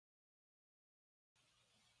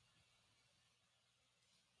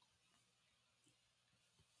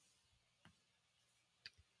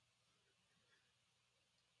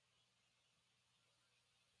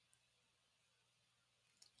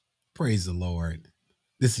Praise the Lord.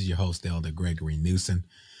 This is your host, Elder Gregory Newsom,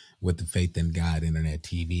 with the Faith in God Internet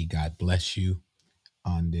TV. God bless you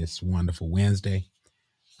on this wonderful Wednesday.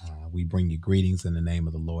 We bring you greetings in the name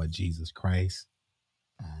of the Lord Jesus Christ.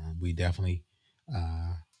 We definitely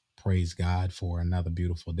praise God for another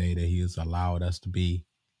beautiful day that He has allowed us to be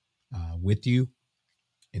with you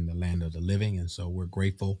in the land of the living. And so we're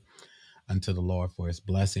grateful unto the Lord for His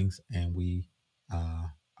blessings. And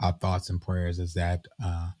our thoughts and prayers is that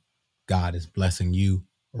God is blessing you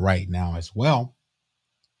right now as well.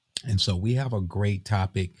 And so we have a great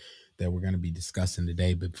topic that we're going to be discussing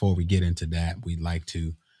today. Before we get into that, we'd like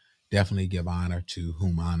to definitely give honor to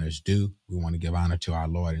whom honors due. We want to give honor to our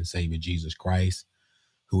Lord and Savior Jesus Christ,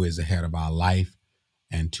 who is the head of our life,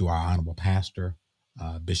 and to our honorable pastor,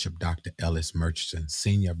 Bishop Dr. Ellis Murchison,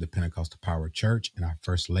 Senior of the Pentecostal Power Church, and our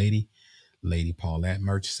First Lady, Lady Paulette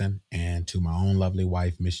Murchison, and to my own lovely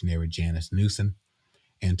wife, Missionary Janice Newsom.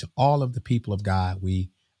 And to all of the people of God,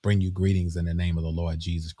 we bring you greetings in the name of the Lord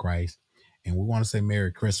Jesus Christ. And we want to say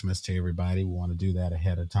Merry Christmas to everybody. We want to do that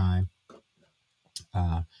ahead of time.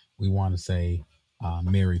 We want to say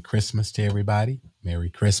Merry Christmas to everybody.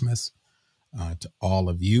 Merry Christmas to all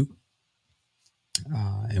of you.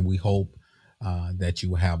 And we hope that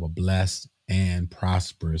you will have a blessed and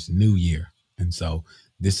prosperous new year. And so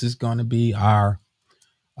this is going to be our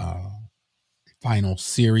final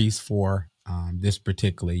series for this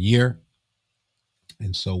particular year.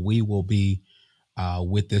 And so we will be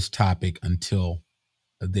with this topic until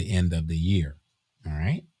the end of the year. All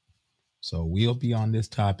right. So we'll be on this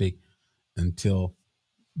topic until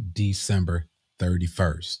December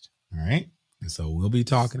 31st. All right. And so we'll be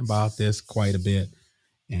talking about this quite a bit.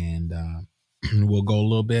 And we'll go a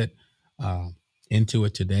little bit into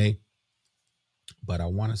it today. But I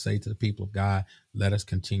want to say to the people of God, let us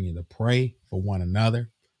continue to pray for one another,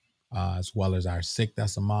 as well as our sick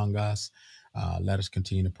that's among us. Let us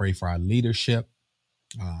continue to pray for our leadership,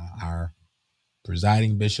 our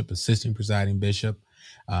presiding bishop, assistant presiding bishop.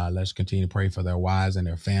 Let's continue to pray for their wives and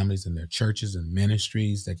their families and their churches and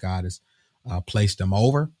ministries that God has placed them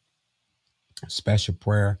over. Special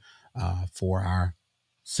prayer for our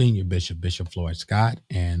senior bishop, Bishop Floyd Scott,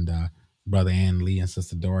 and Brother Ann Lee and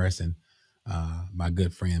Sister Doris, and my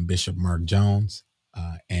good friend, Bishop Mark Jones,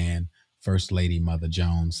 and First Lady Mother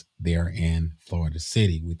Jones there in Florida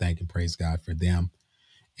City. We thank and praise God for them.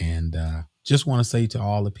 And just want to say to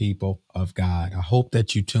all the people of God, I hope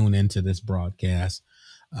that you tune into this broadcast.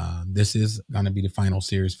 This is going to be the final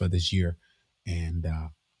series for this year. And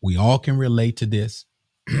we all can relate to this.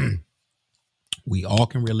 We all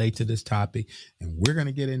can relate to this topic, and we're going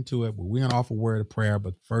to get into it, but we're going to offer a word of prayer.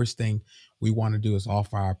 But first thing we want to do is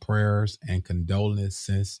offer our prayers and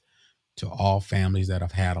condolences to all families that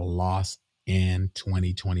have had a loss in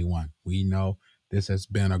 2021. We know this has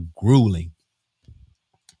been a grueling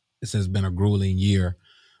year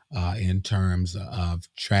in terms of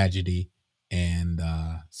tragedy and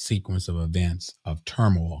sequence of events of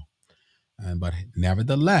turmoil. But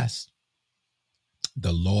nevertheless,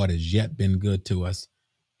 the Lord has yet been good to us,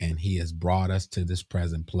 and He has brought us to this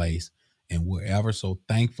present place. And we're ever so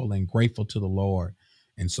thankful and grateful to the Lord.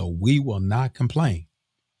 And so we will not complain.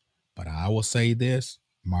 But I will say this,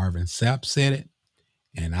 Marvin Sapp said it,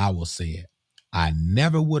 and I will say it. I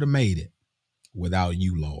never would have made it without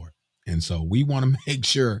you, Lord. And so we want to make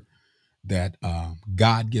sure that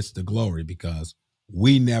God gets the glory, because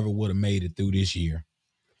we never would have made it through this year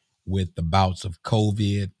with the bouts of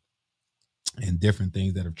COVID and different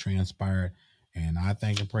things that have transpired. And I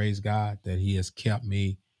thank and praise God that He has kept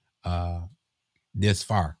me this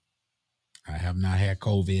far. I have not had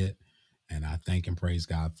COVID, and I thank and praise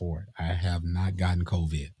God for it. I have not gotten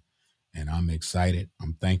COVID, and I'm excited.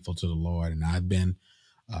 I'm thankful to the Lord. And I've been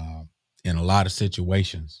in a lot of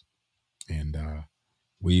situations, and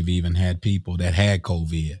we've even had people that had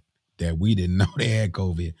COVID that we didn't know they had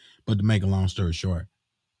COVID. But to make a long story short,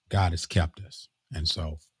 God has kept us. And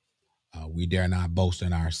so we dare not boast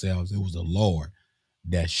in ourselves. It was the Lord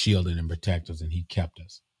that shielded and protected us, and He kept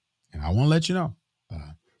us. And I want to let you know,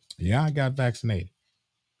 I got vaccinated.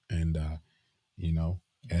 And,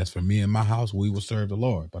 as for me and my house, we will serve the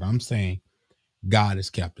Lord. But I'm saying God has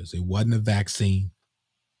kept us. It wasn't a vaccine.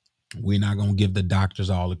 We're not going to give the doctors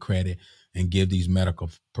all the credit and give these medical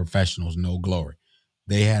professionals no glory.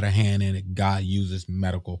 They had a hand in it. God uses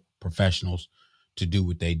medical professionals to do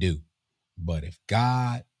what they do. But if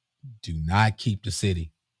God do not keep the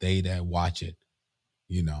city, they that watch it,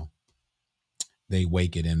 they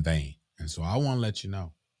wake it in vain. And so I want to let you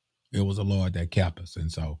know, it was the Lord that kept us.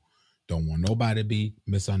 And so don't want nobody to be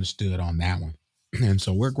misunderstood on that one. And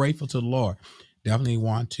so we're grateful to the Lord. Definitely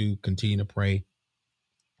want to continue to pray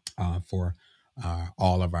for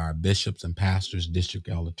all of our bishops and pastors, District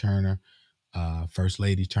Elder Turner, First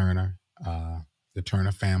Lady Turner, the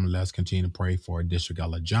Turner family. Let's continue to pray for District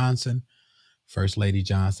Elder Johnson, First Lady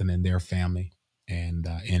Johnson, and their family, and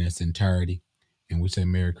in its entirety. And we say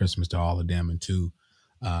Merry Christmas to all of them. And to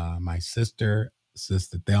my sister,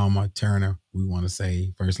 Sister Thelma Turner, we want to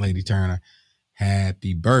say, First Lady Turner,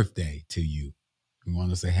 happy birthday to you. We want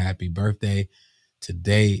to say happy birthday.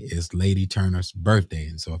 Today is Lady Turner's birthday.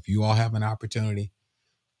 And so if you all have an opportunity,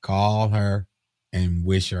 call her and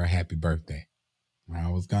wish her a happy birthday. I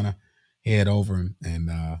was going to head over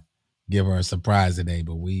and give her a surprise today,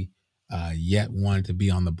 but we yet wanted to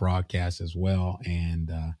be on the broadcast as well.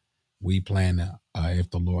 And we plan to, if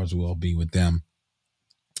the Lord's will, be with them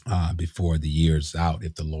before the year's out,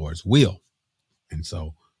 if the Lord's will. And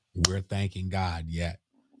so we're thanking God yet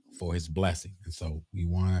for his blessing. And so we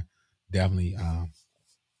want to definitely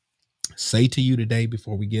say to you today,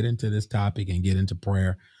 before we get into this topic and get into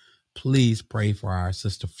prayer, please pray for our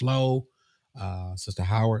sister Flo, Sister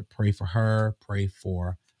Howard. Pray for her. Pray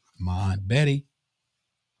for my Aunt Betty.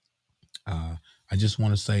 I just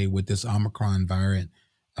want to say, with this Omicron variant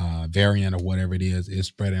or whatever it is, it's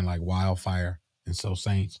spreading like wildfire. And so,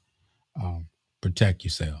 saints, protect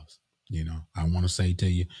yourselves. You know, I want to say to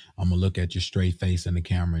you, I'm going to look at your straight face in the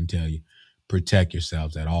camera and tell you, protect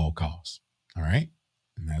yourselves at all costs. All right.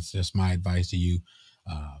 And that's just my advice to you.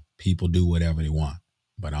 People do whatever they want,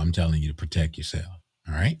 but I'm telling you to protect yourself.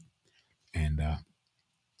 All right. And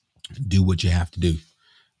do what you have to do.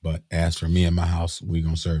 But as for me and my house, we're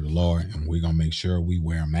going to serve the Lord, and we're going to make sure we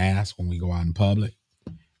wear a mask when we go out in public.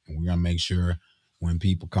 And we're going to make sure when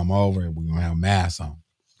people come over, we're going to have masks on.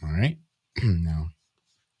 All right. Now,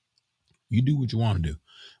 you do what you want to do,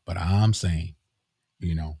 but I'm saying,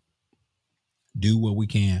 you know, do what we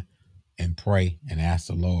can and pray and ask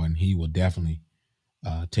the Lord, and he will definitely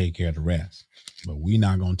take care of the rest. But we're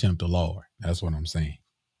not going to tempt the Lord. That's what I'm saying.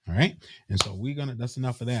 All right. And so that's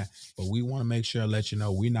enough of that. But we want to make sure, let you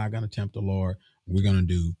know, we're not going to tempt the Lord. We're going to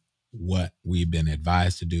do what we've been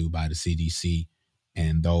advised to do by the CDC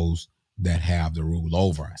and those that have the rule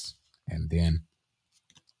over us. And then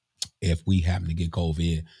if we happen to get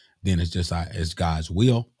COVID, then it's God's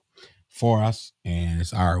will for us. And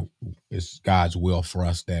it's God's will for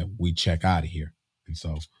us that we check out of here. And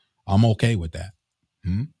so I'm okay with that.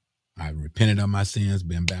 I repented of my sins,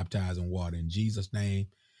 been baptized in water in Jesus' name.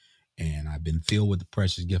 And I've been filled with the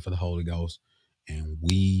precious gift of the Holy Ghost. And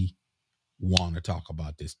we want to talk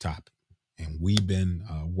about this topic. And we've been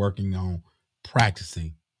working on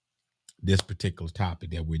practicing this particular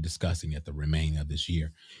topic that we're discussing at the remaining of this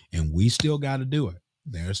year. And we still got to do it.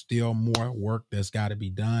 There's still more work that's got to be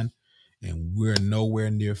done. And we're nowhere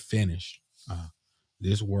near finished.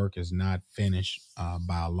 This work is not finished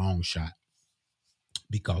by a long shot,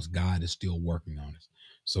 because God is still working on us.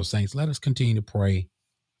 So, saints, let us continue to pray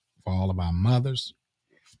for all of our mothers.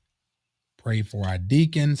 Pray for our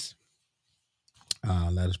deacons.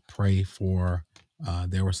 Let us pray for,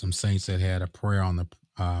 there were some saints that had a prayer on the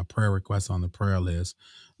prayer request on the prayer list.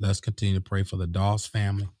 Let's continue to pray for the Doss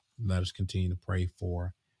family. Let us continue to pray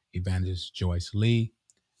for Evangelist Joyce Lee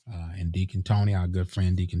and Deacon Tony, our good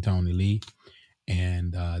friend Deacon Tony Lee,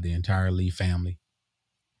 and the entire Lee family.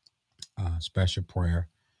 Special prayer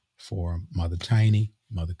for Mother Tiny,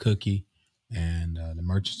 Mother Cookie, and the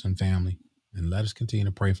Murchison family. And let us continue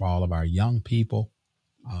to pray for all of our young people.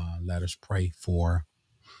 Let us pray for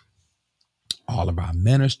all of our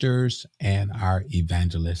ministers and our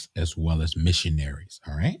evangelists, as well as missionaries.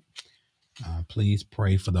 All right. Please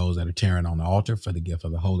pray for those that are tearing on the altar for the gift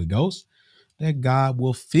of the Holy Ghost, that God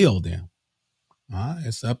will fill them.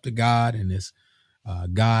 It's up to God, and it's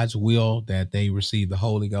God's will that they receive the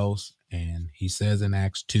Holy Ghost. And he says in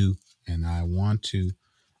Acts 2, and I want to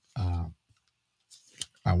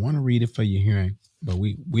read it for your hearing, but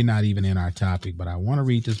we're not even in our topic, but I want to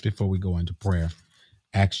read this before we go into prayer.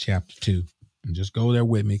 Acts chapter 2. And just go there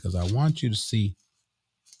with me, because I want you to see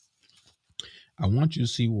what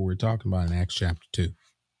we're talking about in Acts chapter 2.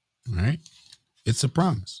 All right. It's a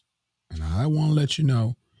promise. And I want to let you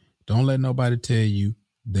know, don't let nobody tell you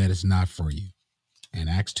that it's not for you. In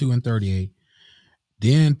Acts 2:38,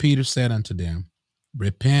 then Peter said unto them,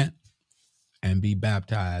 repent and be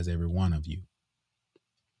baptized, every one of you,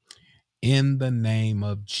 in the name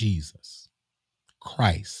of Jesus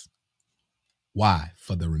Christ. Why?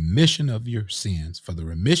 For the remission of your sins, for the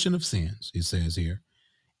remission of sins, it says here,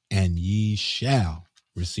 and ye shall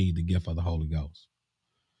receive the gift of the Holy Ghost.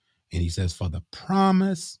 And he says, for the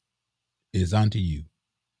promise is unto you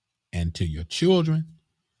and to your children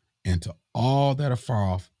and to all that are far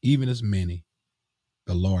off, even as many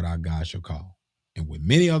the Lord our God shall call. And with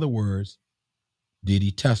many other words did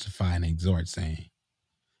he testify and exhort, saying,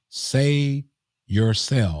 save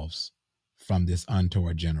yourselves from this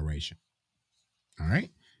untoward generation. All right.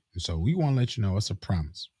 And so we want to let you know it's a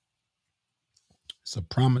promise. It's a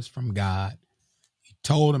promise from God. He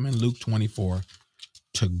told him in Luke 24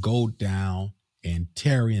 to go down and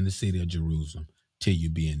tarry in the city of Jerusalem till you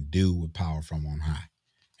be endued with power from on high.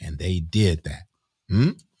 And they did that.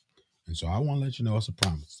 And so I want to let you know it's a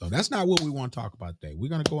promise. So that's not what we want to talk about today. We're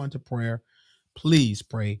going to go into prayer. Please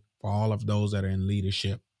pray for all of those that are in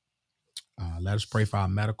leadership. Let us pray for our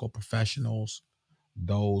medical professionals,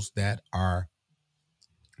 those that are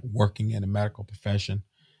working in the medical profession,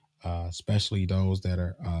 especially those that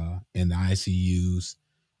are in the ICUs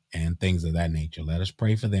and things of that nature. Let us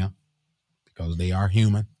pray for them because they are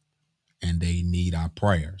human and they need our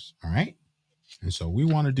prayers. All right. And so we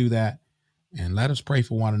want to do that. And let us pray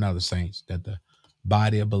for one another, saints, that the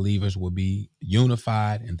body of believers will be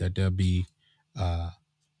unified and that there'll be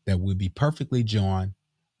that we'll be perfectly joined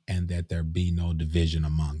and that there be no division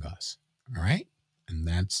among us. All right. And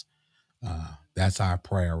that's our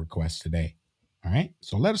prayer request today. All right.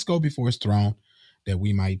 So let us go before his throne that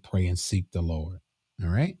we might pray and seek the Lord. All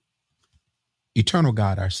right. Eternal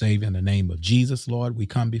God, our Savior, in the name of Jesus, Lord, we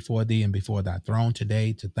come before thee and before thy throne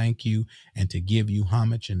today to thank you and to give you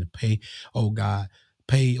homage and to pay, oh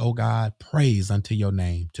God, praise unto your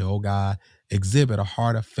name, to, oh God, exhibit a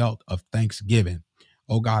heart of felt of thanksgiving,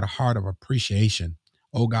 oh God, a heart of appreciation,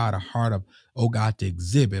 oh God, a heart of, oh God, to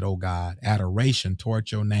exhibit, oh God, adoration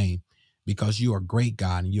towards your name, because you are great,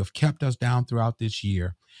 God, and you have kept us down throughout this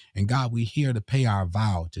year. And God, we here to pay our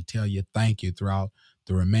vow to tell you thank you throughout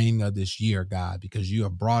the remaining of this year, God, because you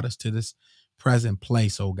have brought us to this present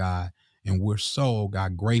place, oh God. And we're so, oh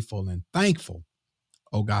God, grateful and thankful,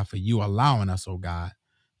 oh God, for you allowing us, oh God,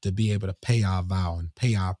 to be able to pay our vow and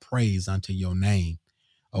pay our praise unto your name,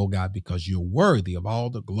 oh God, because you're worthy of all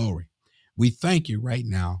the glory. We thank you right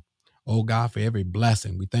now, oh God, for every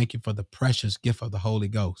blessing. We thank you for the precious gift of the Holy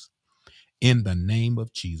Ghost. In the name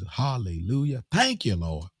of Jesus. Hallelujah. Thank you,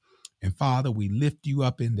 Lord. And Father, we lift you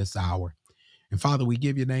up in this hour. And Father, we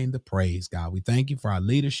give your name the praise, God. We thank you for our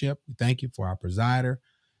leadership. We thank you for our presider,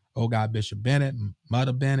 oh God, Bishop Bennett,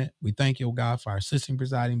 Mother Bennett. We thank you, oh God, for our assistant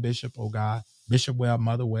presiding bishop, oh God, Bishop Webb,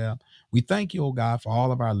 Mother Webb. We thank you, oh God, for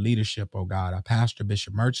all of our leadership, oh God, our pastor,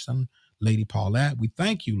 Bishop Murchison, Lady Paulette. We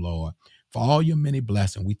thank you, Lord, for all your many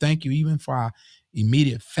blessings. We thank you even for our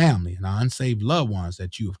immediate family and our unsaved loved ones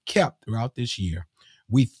that you have kept throughout this year.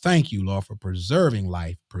 We thank you, Lord, for preserving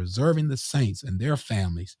life, preserving the saints and their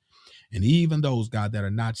families. And even those, God, that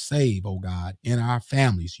are not saved, oh God, in our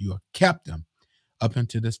families, you have kept them up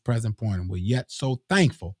until this present point. And we're yet so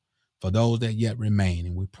thankful for those that yet remain.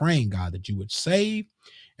 And we're praying, God, that you would save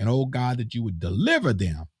and, oh God, that you would deliver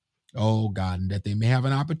them, oh God, and that they may have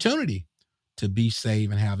an opportunity to be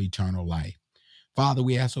saved and have eternal life. Father,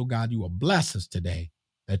 we ask, oh God, you will bless us today,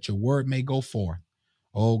 that your word may go forth.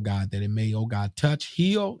 Oh God, that it may, oh God, touch,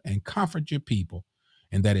 heal, and comfort your people,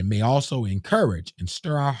 and that it may also encourage and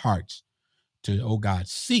stir our hearts to, oh God,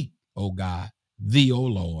 seek, oh God, thee, oh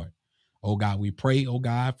Lord. Oh God, we pray, oh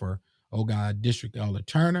God, for, oh God, District Elder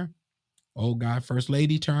Turner, oh God, First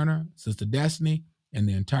Lady Turner, Sister Destiny, and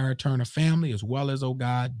the entire Turner family, as well as, oh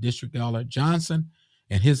God, District Elder Johnson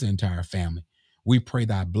and his entire family. We pray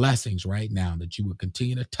thy blessings right now, that you would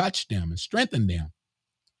continue to touch them and strengthen them,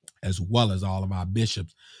 as well as all of our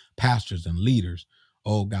bishops, pastors, and leaders.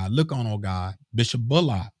 Oh God, look on, oh God, Bishop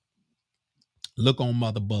Bullock. Look on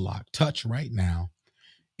Mother Bullock. Touch right now.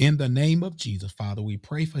 In the name of Jesus, Father, we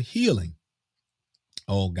pray for healing.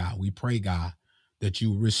 Oh God, we pray, God, that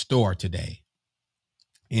you restore today.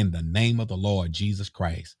 In the name of the Lord Jesus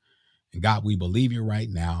Christ. And God, we believe you right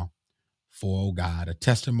now for, oh God, a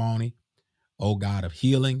testimony, oh God, of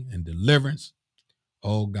healing and deliverance.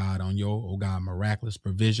 Oh God, on your, oh God, miraculous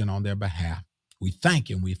provision on their behalf. We thank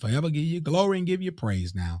you and we forever give you glory and give you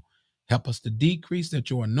praise now. Help us to decrease that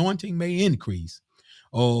your anointing may increase.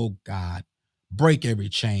 Oh God, break every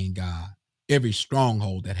chain, God, every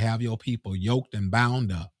stronghold that have your people yoked and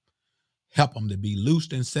bound up. Help them to be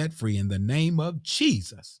loosed and set free in the name of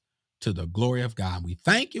Jesus, to the glory of God. We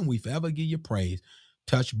thank you and we forever give you praise.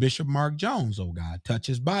 Touch Bishop Mark Jones, oh God. Touch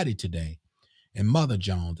his body today. And Mother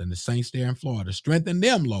Jones and the saints there in Florida. Strengthen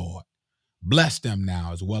them, Lord. Bless them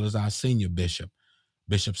now, as well as our senior bishop,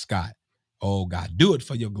 Bishop Scott. Oh God, do it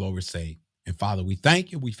for your glory's sake. And Father, we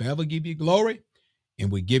thank you. We forever give you glory and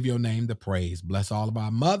we give your name the praise. Bless all of our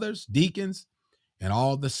mothers, deacons, and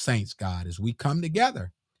all the saints, God, as we come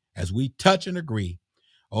together, as we touch and agree.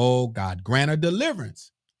 Oh God, grant a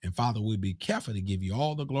deliverance. And Father, we'll be careful to give you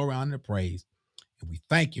all the glory, honor, and praise. And we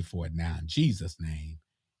thank you for it now in Jesus' name.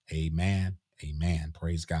 Amen. Amen.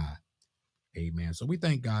 Praise God. Amen. So we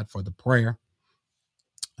thank God for the prayer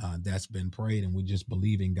that's been prayed, and we just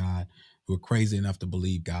believe in God. We're crazy enough to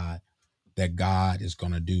believe God, that God is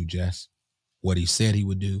going to do just what he said he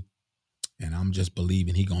would do. And I'm just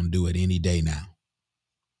believing he's going to do it any day now.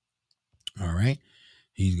 All right.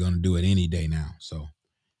 He's going to do it any day now. So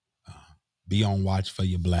be on watch for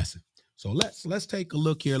your blessing. So let's take a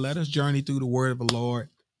look here. Let us journey through the word of the Lord.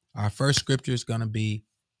 Our first scripture is going to be,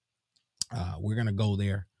 we're going to go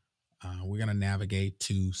there. We're going to navigate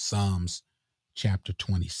to Psalms chapter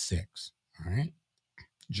 26. All right.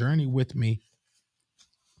 Journey with me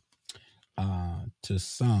to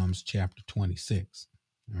Psalms chapter 26.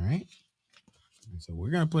 All right. And so we're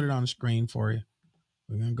going to put it on the screen for you.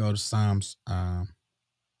 We're going to go to Psalms. We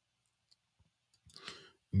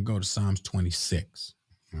can go to Psalms 26.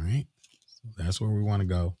 All right. So that's where we want to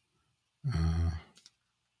go.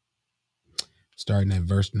 Starting at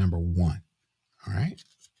verse number 1. All right.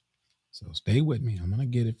 So stay with me. I'm going to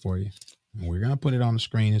get it for you. And we're going to put it on the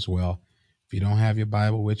screen as well. If you don't have your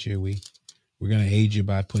Bible with you, we're going to aid you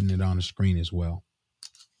by putting it on the screen as well.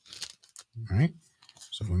 All right.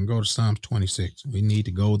 So we're going to go to Psalms 26. We need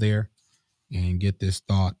to go there and get this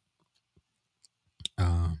thought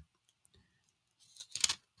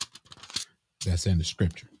that's in the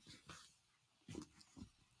scripture.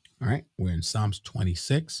 All right. We're in Psalms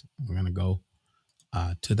 26. We're going to go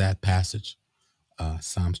to that passage,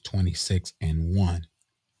 Psalms 26 and 1.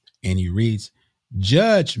 And he reads,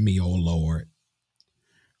 "Judge me, O Lord,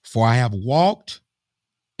 for I have walked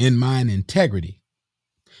in mine integrity.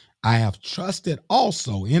 I have trusted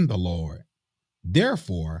also in the Lord.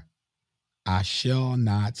 Therefore, I shall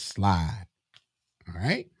not slide." All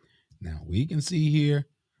right. Now we can see here,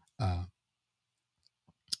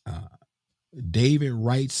 David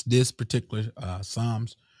writes this particular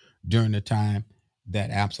Psalms during the time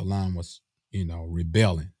that Absalom was,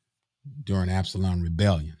 rebelling. During Absalom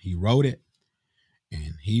rebellion, he wrote it,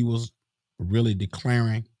 and he was really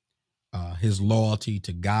declaring his loyalty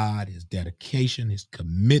to God, his dedication, his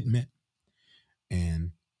commitment,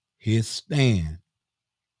 and his stand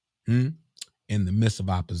in the midst of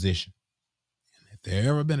opposition. And if there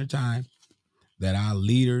ever been a time that our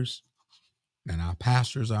leaders and our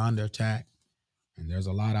pastors are under attack, and there's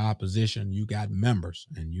a lot of opposition, you got members,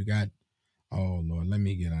 and you got, oh Lord, let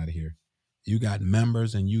me get out of here. You got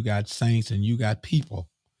members, and you got saints, and you got people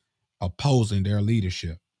opposing their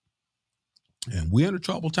leadership. And we're in a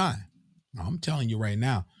troubled time. I'm telling you right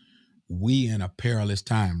now, we in a perilous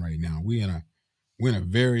time right now. We're in a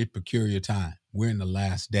very peculiar time. We're in the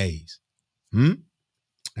last days. And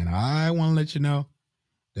I want to let you know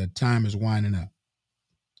that time is winding up.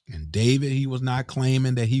 And David, he was not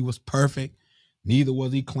claiming that he was perfect. Neither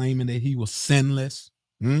was he claiming that he was sinless.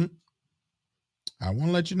 I want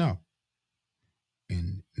to let you know.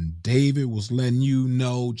 And David was letting you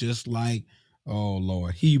know, just like, oh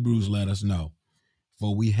Lord, Hebrews let us know.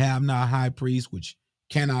 For we have not a high priest which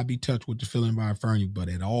cannot be touched with the feeling of our infirmity, but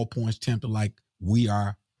at all points tempted like we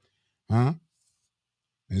are.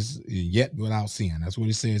 It's yet without sin. That's what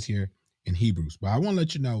it says here in Hebrews. But I want to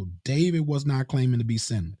let you know, David was not claiming to be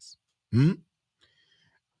sinless.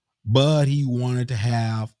 But he wanted to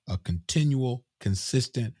have a continual,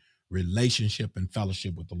 consistent relationship and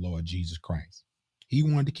fellowship with the Lord Jesus Christ. He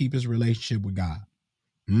wanted to keep his relationship with God.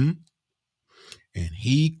 And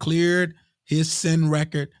he cleared his sin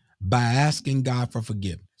record by asking God for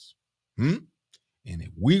forgiveness. And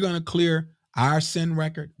if we're going to clear our sin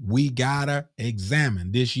record, we got to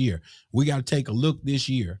examine this year. We got to take a look this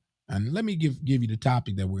year. And let me give you the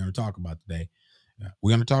topic that we're going to talk about today.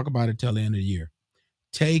 We're going to talk about it till the end of the year.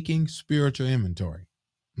 Taking spiritual inventory.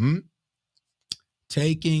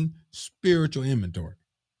 Taking spiritual inventory.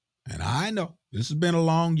 And I know this has been a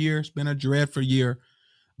long year. It's been a dreadful year,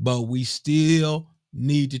 but we still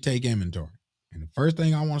need to take inventory. And the first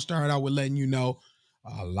thing I want to start out with letting you know,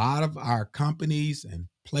 a lot of our companies and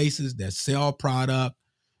places that sell product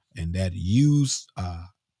and that use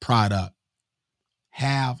product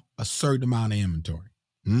have a certain amount of inventory.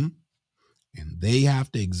 And they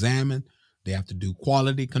have to examine, they have to do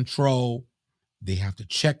quality control, they have to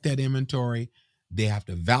check that inventory, they have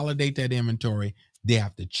to validate that inventory, they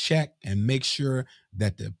have to check and make sure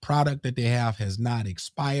that the product that they have has not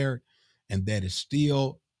expired and that it's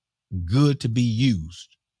still good to be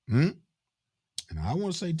used. And I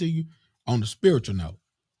want to say to you, on the spiritual note,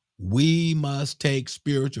 we must take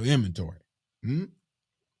spiritual inventory. And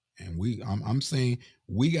I'm saying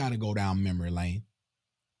we got to go down memory lane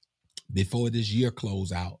before this year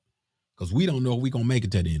close out, because we don't know if we're going to make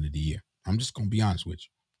it to the end of the year. I'm just going to be honest with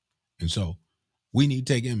you. And so We need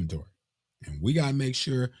to take inventory. And we got to make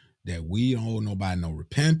sure that we don't owe nobody no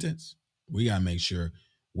repentance. We got to make sure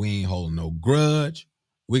we ain't holding no grudge.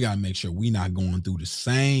 We got to make sure we not going through the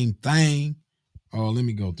same thing. Oh, let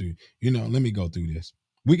me go through, let me go through this.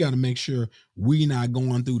 We got to make sure we not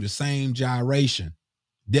going through the same gyration.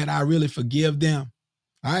 Did I really forgive them?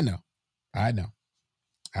 I know.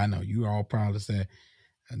 You all probably said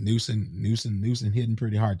Newsom hitting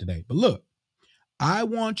pretty hard today. But look, I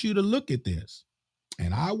want you to look at this.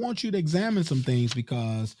 And I want you to examine some things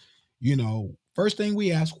because, first thing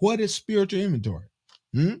we ask, what is spiritual inventory?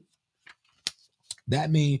 That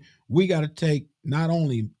means we got to take not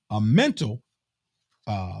only a mental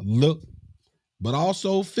look, but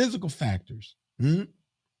also physical factors can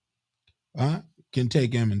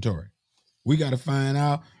take inventory. We got to find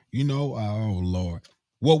out, oh Lord,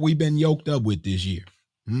 what we've been yoked up with this year.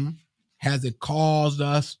 Has it caused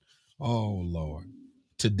us, oh Lord,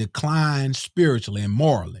 to decline spiritually and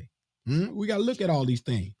morally? We got to look at all these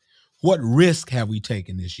things. What risk have we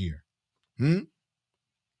taken this year?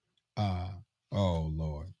 Oh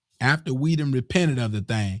Lord, after we done repented of the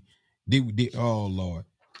thing, oh Lord,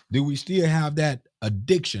 do we still have that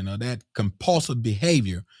addiction or that compulsive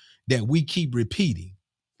behavior that we keep repeating?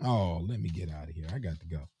 Oh, let me get out of here. I got to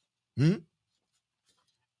go.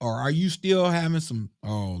 Or are you still having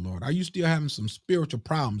are you still having some spiritual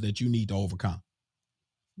problems that you need to overcome?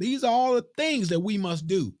 These are all the things that we must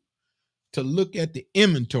do to look at the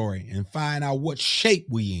inventory and find out what shape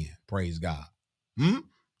we in. Praise God.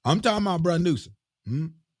 I'm talking about Brother Newsom.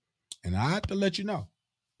 And I have to let you know,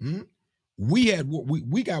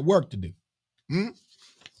 we got work to do.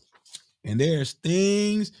 And there's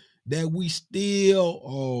things that we still,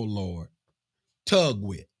 oh Lord, tug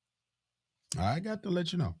with. I got to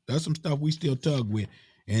let you know. There's some stuff we still tug with,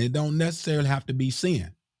 and it don't necessarily have to be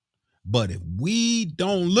sin. But if we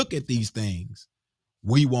don't look at these things,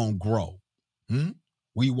 we won't grow.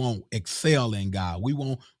 We won't excel in God. We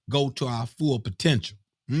won't go to our full potential.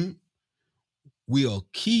 We'll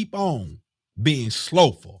keep on being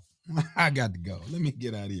slowful. I got to go. Let me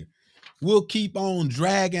get out of here. We'll keep on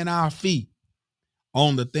dragging our feet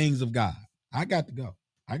on the things of God. I got to go.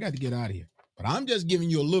 I got to get out of here. But I'm just giving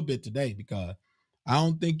you a little bit today because I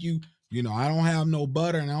don't think I don't have no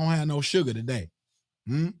butter and I don't have no sugar today.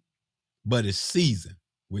 But it's seasoned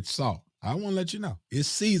with salt. I want to let you know it's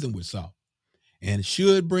seasoned with salt. And it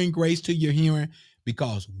should bring grace to your hearing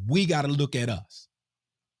because we got to look at us.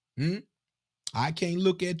 I can't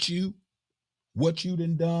look at you, what you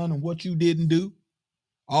done and what you didn't do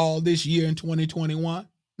all this year in 2021.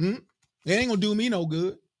 It ain't gonna do me no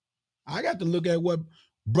good. I got to look at what,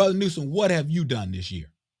 Brother Newsom, what have you done this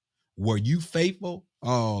year? Were you faithful?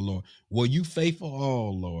 Oh Lord. Were you faithful? Oh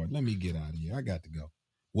Lord. Let me get out of here. I got to go.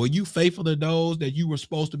 Were you faithful to those that you were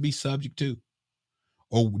supposed to be subject to?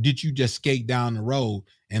 Or did you just skate down the road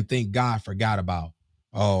and think God forgot about,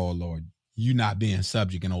 oh Lord, you not being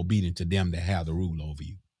subject and obedient to them that have the rule over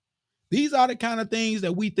you? These are the kind of things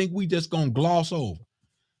that we think we just gonna gloss over.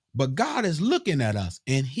 But God is looking at us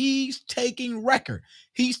and he's taking record.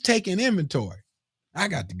 He's taking inventory. I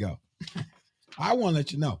got to go. I want to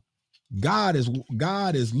let you know, God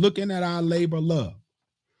is looking at our labor of love.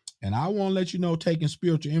 And I want to let you know, taking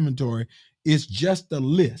spiritual inventory is just a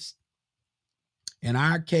list. In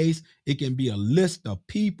our case, it can be a list of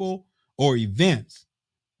people or events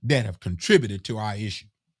that have contributed to our issue.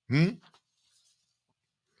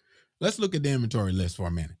 Let's look at the inventory list for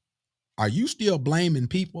a minute. Are you still blaming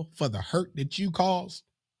people for the hurt that you caused?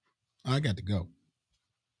 I got to go.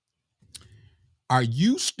 Are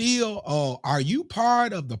you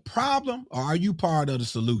part of the problem or are you part of the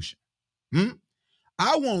solution?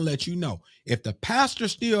 I want to let you know, if the pastor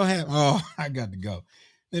still I got to go.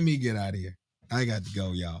 Let me get out of here. I got to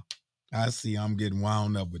go, y'all. I see I'm getting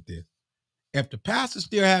wound up with this. If the pastor's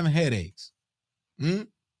still having headaches, and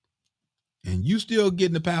you still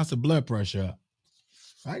getting the pastor blood pressure up,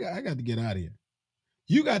 I got to get out of here.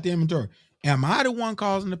 You got the inventory. Am I the one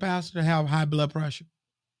causing the pastor to have high blood pressure?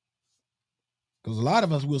 Because a lot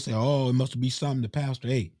of us will say, oh, it must be something the pastor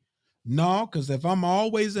ate. No, because if I'm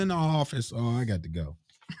always in the office, I got to go.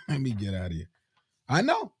 Let me get out of here. I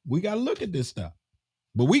know we got to look at this stuff,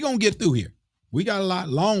 but we going to get through here. We got a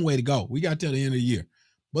long way to go. We got till the end of the year.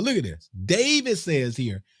 But look at this. David says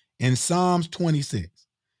here in Psalms 26,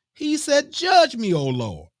 he said, judge me, O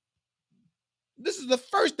Lord. This is the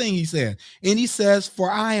first thing he said. And he says, for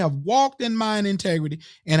I have walked in mine integrity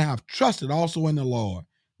and I have trusted also in the Lord.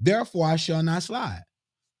 Therefore, I shall not slide.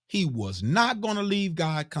 He was not going to leave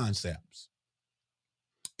God concepts.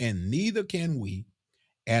 And neither can we.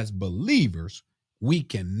 As believers, we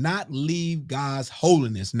cannot leave God's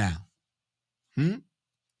holiness now. Hmm?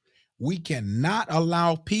 We cannot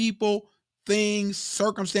allow people, things,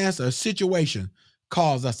 circumstance, or situation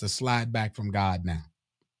cause us to slide back from God now.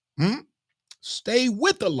 Hmm? Stay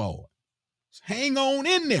with the Lord. Hang on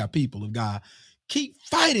in there, people of God. Keep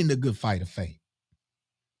fighting the good fight of faith.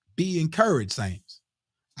 Be encouraged, saints.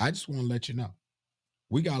 I just want to let you know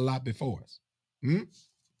we got a lot before us. Hmm?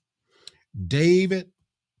 David,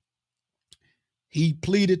 he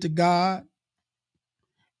pleaded to God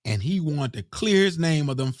and he wanted to clear his name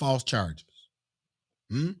of them false charges.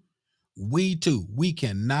 Hmm? We too, we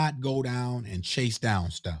cannot go down and chase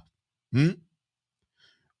down stuff. Hmm?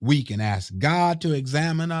 We can ask God to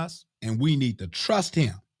examine us and we need to trust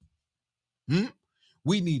him. Hmm?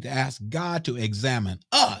 We need to ask God to examine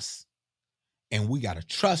us and we got to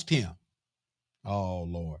trust him. Oh,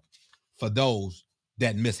 Lord, for those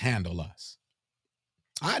that mishandle us.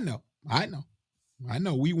 I know.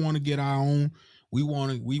 We want to get our own. We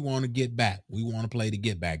want to get back. We want to play the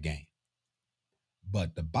get back game.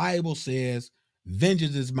 But the Bible says,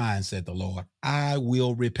 vengeance is mine, said the Lord. I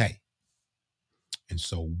will repay. And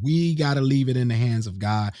so we got to leave it in the hands of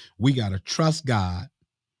God. We got to trust God.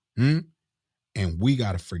 And we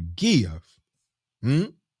got to forgive.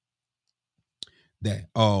 That,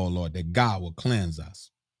 oh Lord, that God will cleanse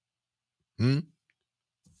us.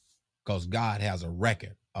 Because God has a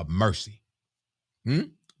record of mercy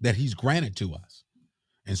that he's granted to us.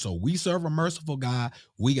 And so we serve a merciful God.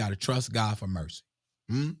 We got to trust God for mercy.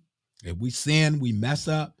 If we sin, we mess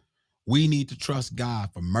up, we need to trust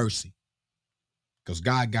God for mercy because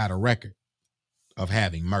God got a record of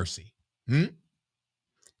having mercy. The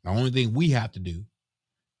only thing we have to do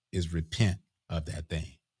is repent of that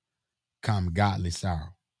thing, come godly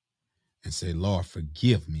sorrow, and say, Lord,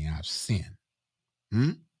 forgive me, I've sinned.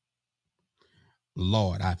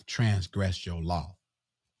 Lord, I've transgressed your law.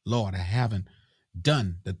 Lord, I haven't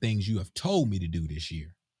done the things you have told me to do this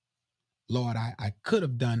year. Lord, I could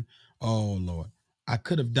have done, oh Lord, I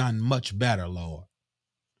could have done much better, Lord.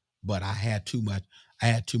 But I had too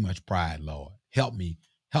much pride, Lord. Help me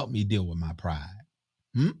deal with my pride.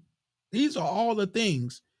 These are all the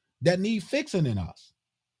things that need fixing in us.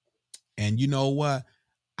 And you know what?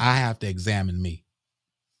 I have to examine me.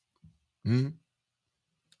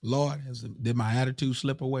 Lord, did my attitude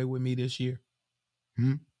slip away with me this year?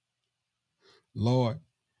 Lord,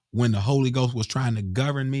 when the Holy Ghost was trying to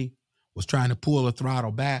govern me, was trying to pull the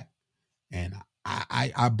throttle back, and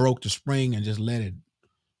I broke the spring and just let it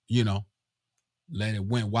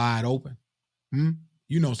went wide open.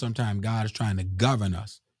 Sometimes God is trying to govern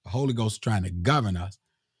us. The Holy Ghost is trying to govern us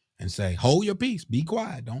and say, hold your peace, be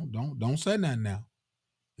quiet. Don't say nothing now.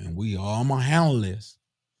 And I'm gonna handle this.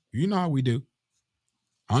 You know how we do.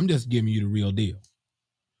 I'm just giving you the real deal.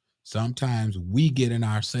 Sometimes we get in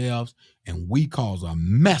ourselves and we cause a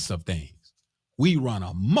mess of things. We run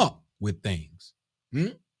amok with things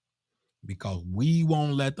because we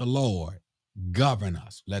won't let the Lord govern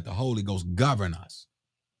us. Let the Holy Ghost govern us.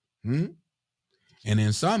 And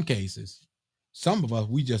in some cases, some of us,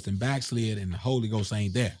 we just in backslid and the Holy Ghost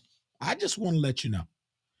ain't there. I just want to let you know.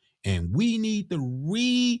 And we need to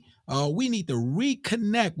reconnect.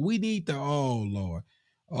 We need to, oh Lord,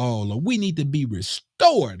 we need to be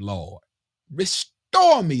restored, Lord.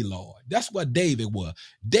 Restore me, Lord. That's what David was.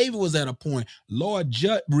 David was at a point, Lord,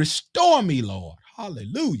 restore me, Lord.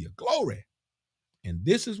 Hallelujah. Glory. And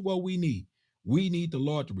this is what we need. We need the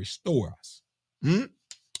Lord to restore us.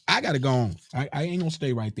 I got to go on. I ain't going to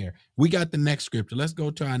stay right there. We got the next scripture. Let's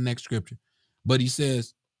go to our next scripture. But he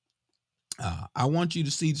says, I want you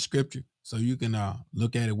to see the scripture so you can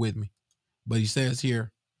look at it with me. But he says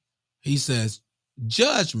here, he says,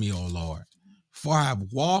 judge me, O Lord, for I have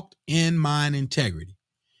walked in mine integrity.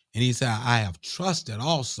 And he said, I have trusted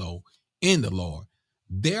also in the Lord.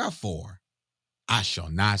 Therefore, I shall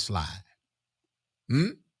not slide.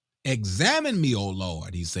 Examine me, O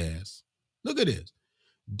Lord, he says. Look at this.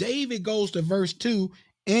 David goes to verse 2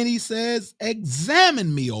 and he says,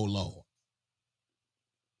 examine me, O Lord,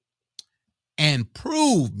 and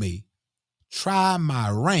prove me. Try my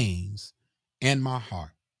reins and my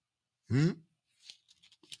heart.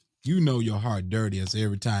 You know your heart dirty as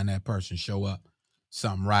every time that person show up,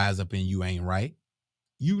 something rise up in you ain't right.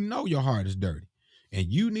 You know your heart is dirty. And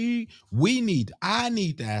I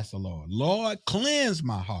need to ask the Lord, cleanse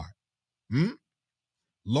my heart.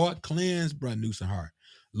 Lord, cleanse Brother Newsom's heart.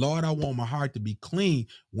 Lord, I want my heart to be clean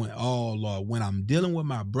when I'm dealing with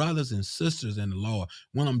my brothers and sisters in the Lord,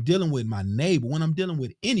 when I'm dealing with my neighbor, when I'm dealing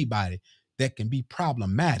with anybody that can be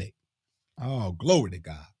problematic. Oh, glory to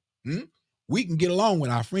God. We can get along with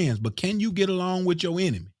our friends, but can you get along with your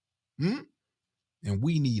enemy? And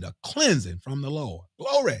we need a cleansing from the Lord.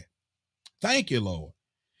 Glory. Thank you, Lord.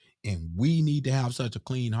 And we need to have such a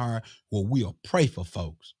clean heart where we'll pray for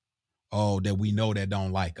folks, oh, that we know that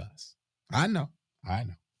don't like us. I know, I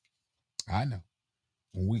know, I know.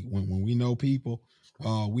 When we know people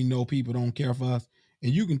don't care for us,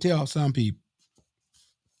 and you can tell some people.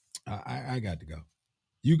 I got to go.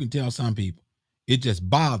 You can tell some people it just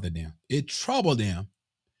bothered them. It troubled them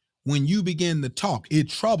when you begin to talk. It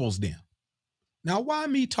troubles them. Now, why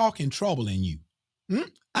me talking troubling you?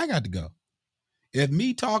 I got to go. If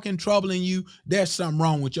me talking troubling you, there's something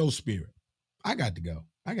wrong with your spirit. I got to go.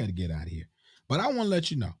 I got to get out of here. But I want to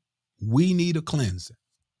let you know, we need a cleansing.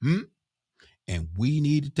 And we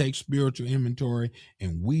need to take spiritual inventory,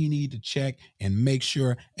 and we need to check and make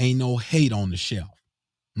sure ain't no hate on the shelf.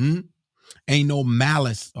 Ain't no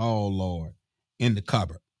malice, oh Lord, in the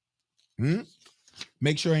cupboard.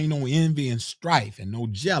 Make sure ain't no envy and strife and no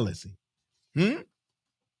jealousy. No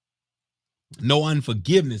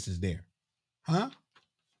unforgiveness is there.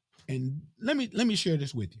 And let me share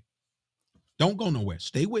this with you. Don't go nowhere.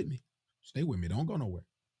 Stay with me. Stay with me. Don't go nowhere.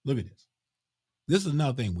 Look at this. This is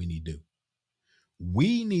another thing we need to do.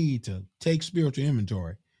 We need to take spiritual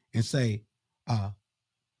inventory and say,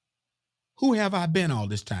 who have I been all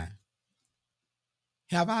this time?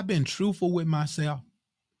 Have I been truthful with myself?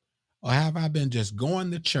 Or have I been just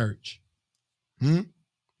going to church?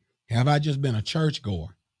 Have I just been a church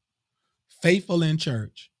goer? Faithful in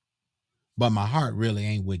church, but my heart really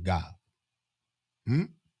ain't with God?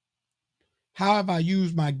 How have I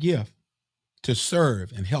used my gift to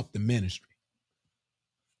serve and help the ministry?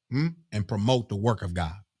 And promote the work of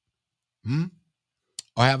God?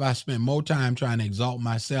 Or have I spent more time trying to exalt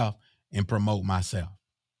myself and promote myself?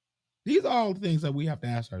 These are all the things that we have to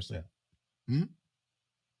ask ourselves.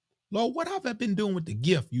 Lord, what have I been doing with the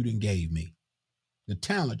gift you done gave me? The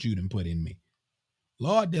talent you done put in me?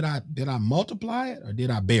 Lord, did I multiply it or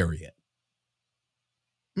did I bury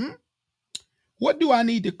it? What do I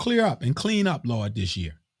need to clear up and clean up, Lord, this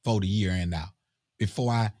year for the year end out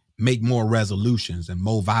before I make more resolutions and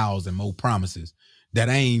more vows and more promises that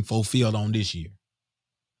I ain't fulfilled on this year?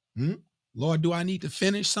 Lord, do I need to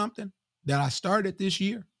finish something that I started this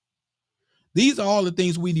year? These are all the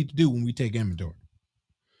things we need to do when we take inventory.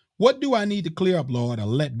 What do I need to clear up, Lord, or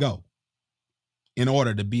let go in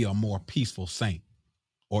order to be a more peaceful saint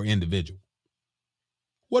or individual?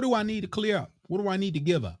 What do I need to clear up? What do I need to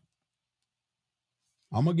give up?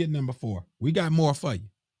 I'm going to get number 4. We got more for you.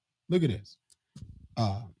 Look at this.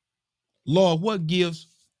 Lord, what gives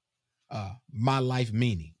my life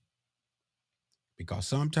meaning? Because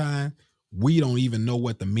sometimes we don't even know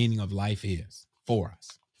what the meaning of life is for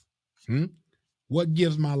us. What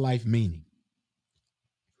gives my life meaning?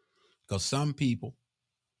 Because some people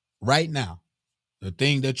right now, the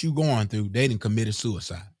thing that you're going through, they done committed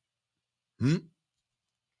suicide.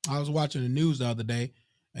 I was watching the news the other day,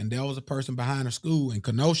 and there was a person behind a school in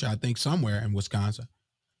Kenosha, I think somewhere in Wisconsin.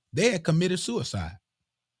 They had committed suicide.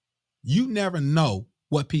 You never know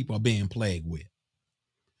what people are being plagued with.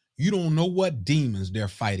 You don't know what demons they're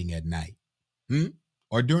fighting at night,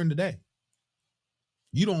 or during the day.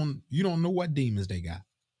 You don't know what demons they got.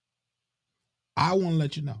 I want to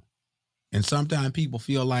let you know. And sometimes people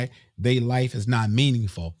feel like their life is not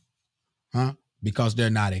meaningful, because they're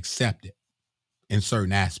not accepted in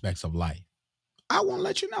certain aspects of life. I want to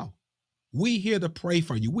let you know. We here to pray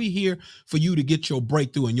for you. We here for you to get your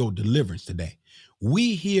breakthrough and your deliverance today.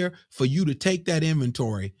 We here for you to take that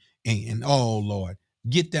inventory and oh Lord,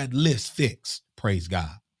 get that list fixed. Praise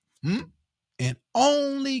God. And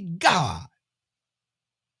only God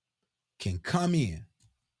can come in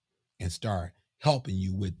and start helping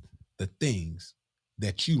you with the things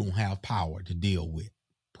that you don't have power to deal with.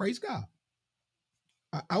 Praise God.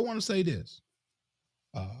 I want to say this.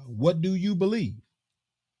 What do you believe?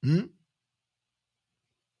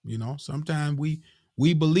 Sometimes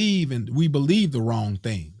we believe and we believe the wrong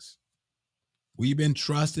things. We've been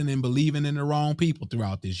trusting and believing in the wrong people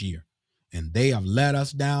throughout this year, and they have let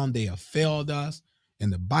us down. They have failed us,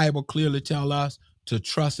 and the Bible clearly tells us to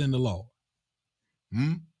trust in the Lord.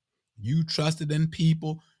 You trusted in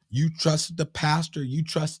people. You trusted the pastor. You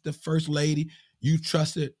trusted the first lady. You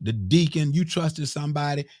trusted the deacon. You trusted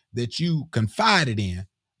somebody that you confided in.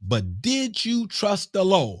 But did you trust the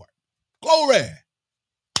Lord? Glory.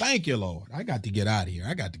 Thank you, Lord. I got to get out of here.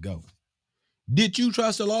 I got to go. Did you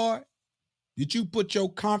trust the Lord? Did you put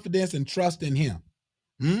your confidence and trust in him?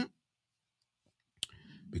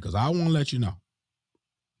 Because I want to let you know,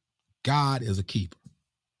 God is a keeper.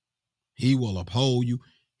 He will uphold you.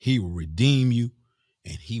 He will redeem you,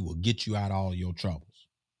 and he will get you out of all your troubles.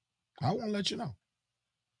 I want to let you know.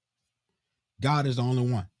 God is the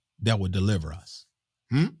only one that will deliver us.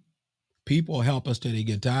 People help us till they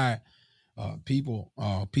get tired. People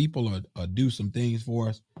do some things for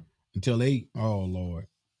us until they, oh Lord,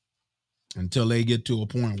 until they get to a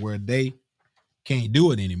point where they can't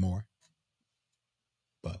do it anymore.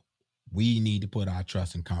 But we need to put our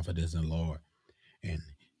trust and confidence in the Lord. And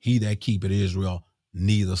he that keepeth Israel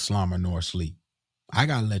neither slumber nor sleep. I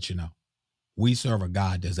got to let you know, we serve a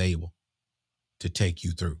God that's able to take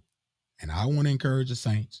you through. And I want to encourage the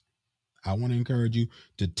saints. I want to encourage you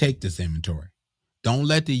to take this inventory. Don't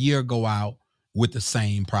let the year go out with the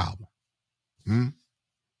same problem.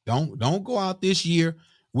 Don't go out this year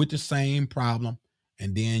with the same problem,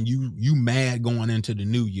 and then you mad going into the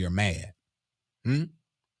new year mad.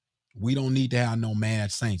 We don't need to have no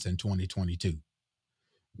mad saints in 2022.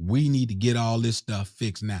 We need to get all this stuff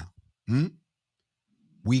fixed now.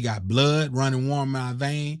 We got blood running warm in our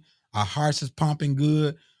vein. Our hearts is pumping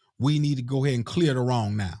good. We need to go ahead and clear the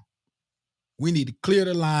wrong now. We need to clear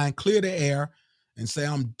the line, clear the air, and say,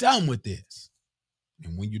 I'm done with this.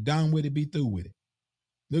 And when you're done with it, be through with it.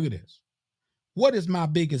 Look at this. What is my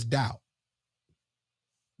biggest doubt?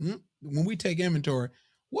 When we take inventory,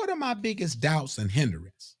 what are my biggest doubts and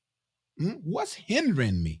hindrance? What's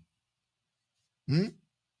hindering me?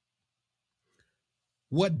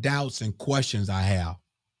 What doubts and questions I have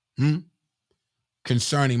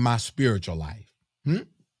concerning my spiritual life?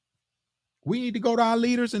 We need to go to our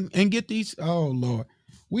leaders and get these. Oh Lord,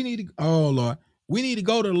 we need to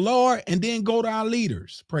go to the Lord and then go to our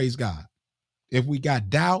leaders. Praise God. If we got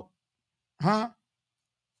doubt, oh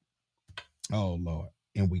Lord,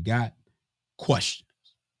 and we got questions.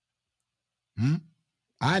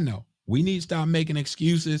 I know we need to stop making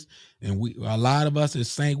excuses, and a lot of us is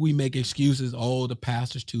saying we make excuses. Oh, the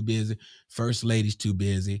pastor's too busy, first lady's too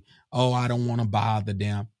busy. Oh, I don't want to bother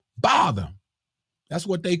them. Bother them. That's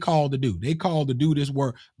what they called to do. They called to do this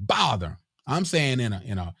work. Bother them. I'm saying in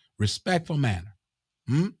a respectful manner.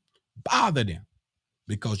 Bother them,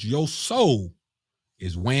 because your soul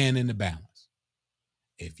is weighing in the balance.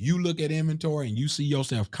 If you look at inventory and you see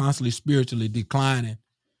yourself constantly spiritually declining,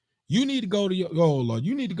 you need to go to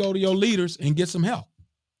you need to go to your leaders and get some help.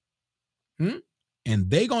 And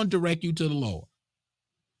they're going to direct you to the Lord.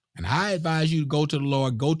 And I advise you to go to the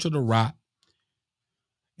Lord, go to the rock,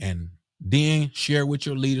 and then share with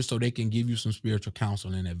your leaders so they can give you some spiritual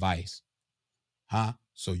counsel and advice.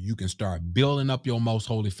 So you can start building up your most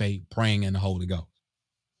holy faith, praying in the Holy Ghost.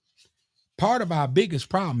 Part of our biggest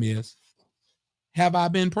problem is, have I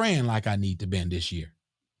been praying like I need to be this year?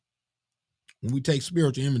 When we take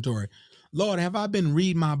spiritual inventory, Lord, have I been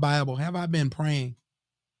reading my Bible? Have I been praying?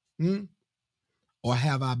 Or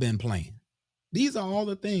have I been playing? These are all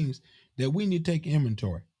the things that we need to take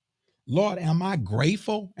inventory. Lord, am I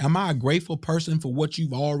grateful? Am I a grateful person for what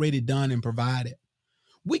you've already done and provided?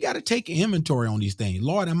 We got to take inventory on these things.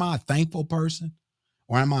 Lord, am I a thankful person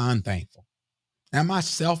or am I unthankful? Am I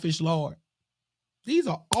selfish, Lord? These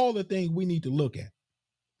are all the things we need to look at.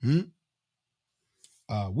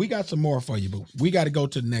 We got some more for you, but we got to go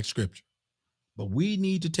to the next scripture. But we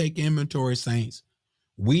need to take inventory, saints.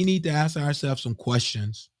 We need to ask ourselves some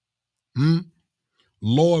questions.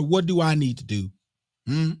 Lord, what do I need to do?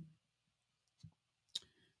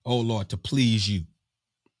 Oh, Lord, to please you.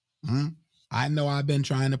 I know I've been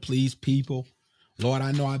trying to please people. Lord,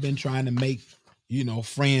 I know I've been trying to make,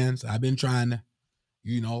 friends. I've been trying to,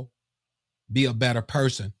 be a better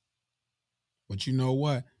person. But you know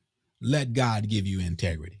what? Let God give you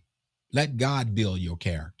integrity. Let God build your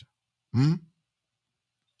character.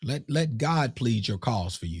 Let God plead your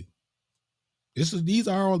cause for you. These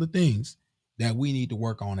are all the things that we need to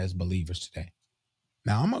work on as believers today.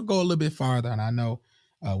 Now, I'm going to go a little bit farther, and I know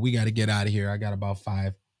we got to get out of here. I got about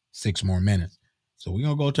 5-6 more minutes. So we're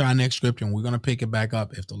going to go to our next scripture, and we're going to pick it back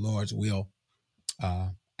up if the Lord's will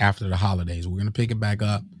after the holidays. We're going to pick it back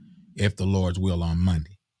up if the Lord's will on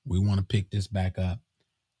Monday. We want to pick this back up,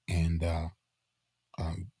 and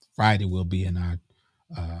Friday will be in our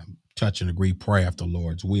touch and agree prayer if the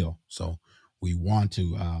Lord's will. So we want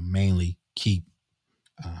to mainly keep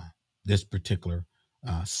this particular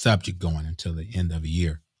subject going until the end of the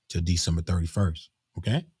year, till December 31st.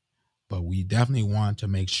 Okay. But we definitely want to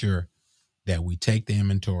make sure that we take the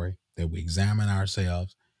inventory, that we examine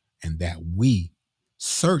ourselves, and that we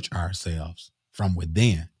search ourselves from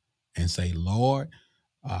within and say, Lord,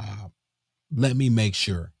 let me make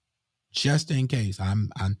sure, just in case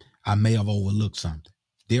I may have overlooked something.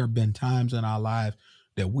 There have been times in our lives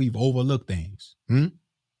that we've overlooked things.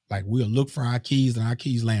 Like we'll look for our keys and our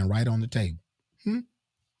keys laying right on the table.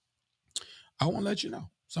 I want to let you know,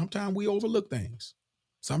 sometimes we overlook things.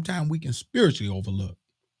 Sometimes we can spiritually overlook.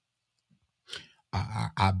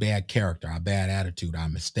 our bad character, our bad attitude, our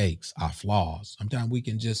mistakes, our flaws. Sometimes we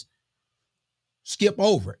can just skip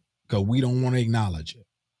over it because we don't want to acknowledge it.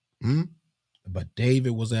 Hmm? But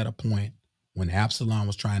David was at a point when Absalom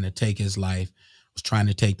was trying to take his life, was trying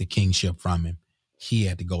to take the kingship from him. He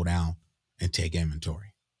had to go down and take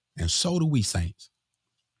inventory. And so do we, saints.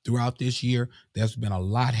 Throughout this year, there's been a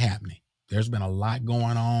lot happening. There's been a lot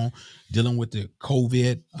going on, dealing with the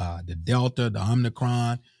COVID, the Delta, the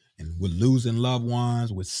Omicron, and with losing loved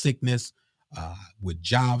ones, with sickness, with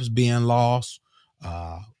jobs being lost,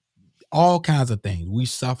 all kinds of things. We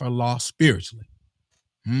suffer loss spiritually.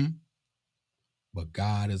 But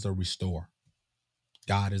God is a restorer.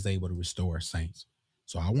 God is able to restore saints.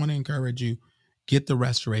 So I want to encourage you, get the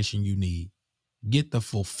restoration you need. Get the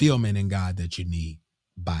fulfillment in God that you need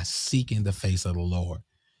by seeking the face of the Lord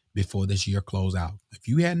before this year close out. If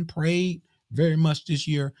you hadn't prayed very much this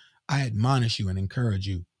year, I admonish you and encourage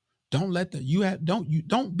you. Don't let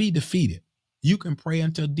don't be defeated. You can pray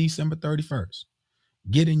until December 31st.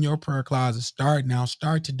 Get in your prayer closet. Start now.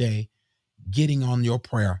 Start today. Getting on your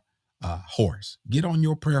prayer horse. Get on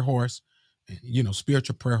your prayer horse,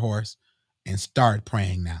 spiritual prayer horse, and start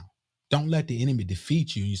praying now. Don't let the enemy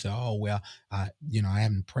defeat you. You say, "Oh well, I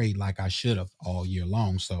haven't prayed like I should have all year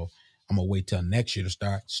long, so I'm gonna wait till next year to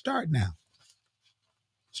start." Start now.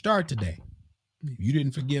 Start today. If you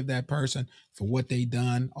didn't forgive that person for what they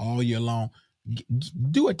done all year long,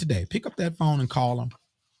 do it today. Pick up that phone and call them.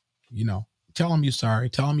 Tell them you're sorry.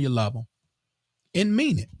 Tell them you love them, and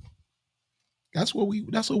mean it. That's what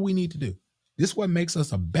we need to do. This is what makes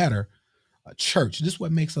us a better church. This is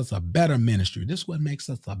what makes us a better ministry. This is what makes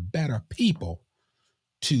us a better people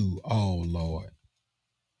to, oh Lord,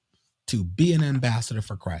 to be an ambassador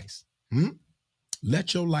for Christ.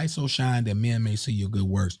 Let your light so shine that men may see your good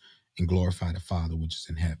works and glorify the Father which is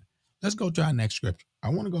in heaven. Let's go to our next scripture. I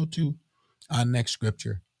want to go to our next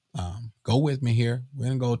scripture. Go with me here. We're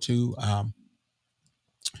going to go to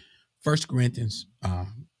 1 Corinthians.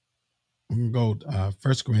 We're going to go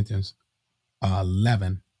 1 Corinthians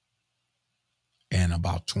 11 and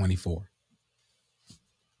about 24.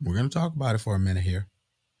 We're going to talk about it for a minute here.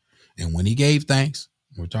 And when he gave thanks,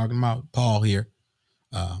 we're talking about Paul here.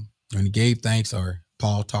 When he gave thanks, or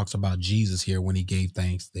Paul talks about Jesus here, when he gave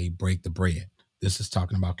thanks, they break the bread. This is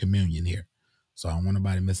talking about communion here. So I don't want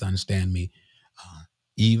nobody to misunderstand me.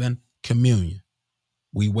 Even communion.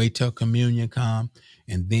 We wait till communion come,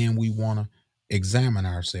 and then we want to examine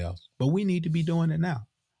ourselves. But we need to be doing it now.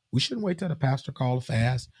 We shouldn't wait till the pastor call a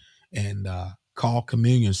fast and call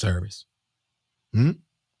communion service.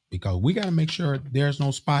 Because we got to make sure there's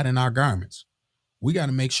no spot in our garments. We got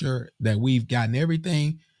to make sure that we've gotten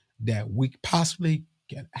everything that we possibly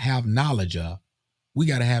can have knowledge of. We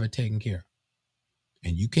got to have it taken care of.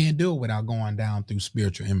 And you can't do it without going down through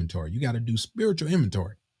spiritual inventory. You got to do spiritual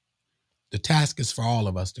inventory. The task is for all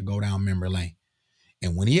of us to go down memory lane.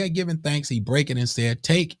 And when he had given thanks, he brake it and said,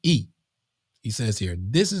 "Take, eat." He says here,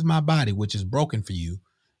 "This is my body, which is broken for you.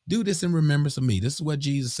 Do this in remembrance of me." This is what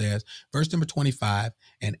Jesus says. Verse number 25.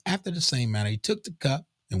 And after the same manner, he took the cup,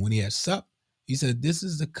 and when he had supped, he said, "This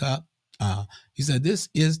is the cup." He said,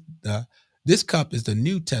 this cup is the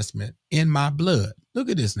New Testament in my blood. Look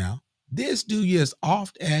at this now. "This do ye as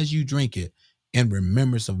oft as you drink it in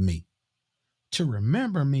remembrance of me." To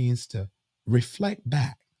remember means to reflect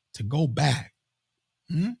back, to go back,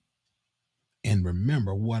 and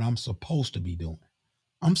remember what I'm supposed to be doing.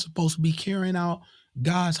 I'm supposed to be carrying out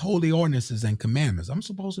God's holy ordinances and commandments. I'm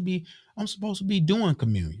supposed to be doing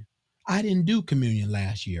communion. I didn't do communion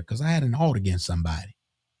last year because I had an ought against somebody.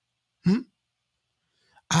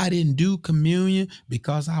 I didn't do communion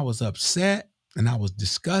because I was upset and I was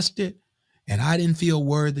disgusted and I didn't feel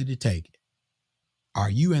worthy to take it. Are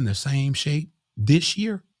you in the same shape this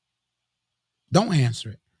year? Don't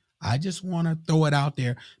answer it. I just want to throw it out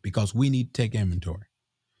there because we need to take inventory.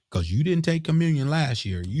 Because you didn't take communion last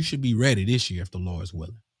year. You should be ready this year if the Lord is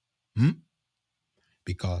willing.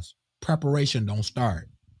 Because preparation don't start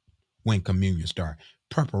when communion starts.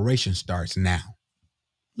 Preparation starts now.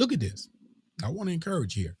 Look at this. I want to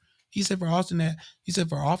encourage you here. He said, for often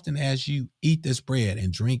as you eat this bread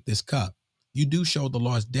and drink this cup, you do show the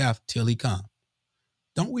Lord's death till he come.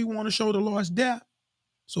 Don't we want to show the Lord's death?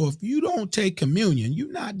 So if you don't take communion,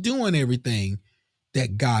 you're not doing everything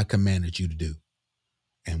that God commanded you to do.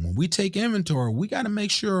 And when we take inventory, we got to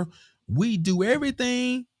make sure we do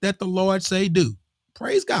everything that the Lord say do.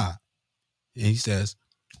 Praise God. And he says,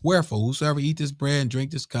 "Wherefore, whosoever eat this bread and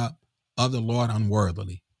drink this cup of the Lord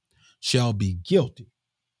unworthily shall be guilty."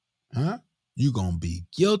 You're going to be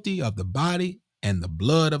guilty of the body and the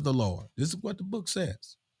blood of the Lord. This is what the book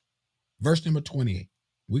says. Verse number 28.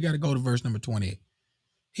 We got to go to verse number 28.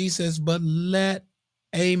 He says, but let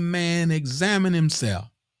a man examine himself,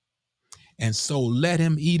 and so let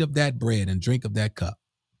him eat of that bread and drink of that cup.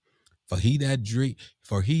 For he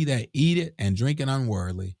that eat it and drink it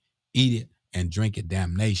unworthily, eat it and drink it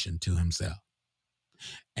damnation to himself.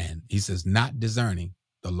 And he says, not discerning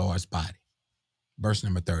the Lord's body. Verse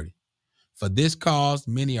number 30. For this cause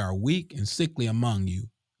many are weak and sickly among you,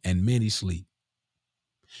 and many sleep.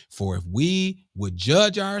 For if we would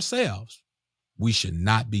judge ourselves, we should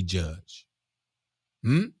not be judged.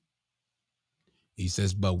 He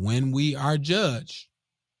says, but when we are judged,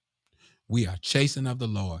 we are chastened of the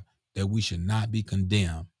Lord, that we should not be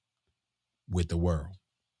condemned with the world.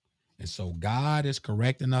 And so God is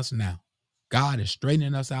correcting us now. God is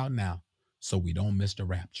straightening us out now so we don't miss the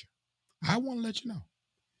rapture. I want to let you know.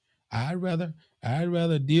 I'd rather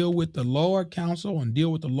deal with the Lord counsel and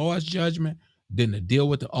deal with the Lord's judgment than to deal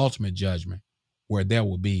with the ultimate judgment, where there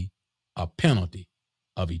will be a penalty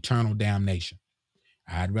of eternal damnation.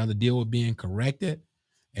 I'd rather deal with being corrected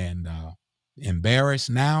and embarrassed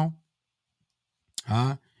now,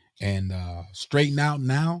 and straighten out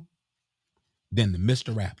now, than to miss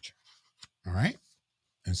the rapture. All right.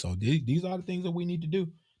 And so these are the things that we need to do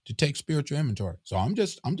to take spiritual inventory. So I'm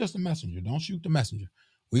just a messenger. Don't shoot the messenger.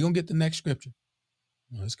 We're going to get the next scripture.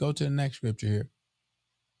 Let's go to the next scripture here.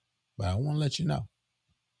 But I want to let you know,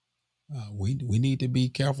 we need to be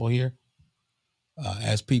careful here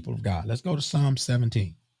as people of God. Let's go to Psalm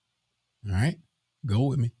 17. All right. Go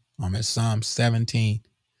with me. I'm at Psalm 17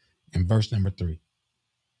 and verse number 3.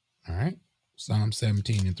 All right. Psalm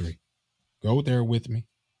 17 and 3. Go there with me.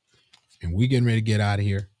 And we getting ready to get out of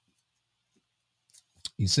here.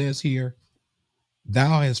 He says here,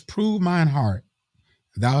 thou hast proved mine heart.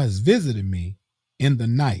 Thou hast visited me in the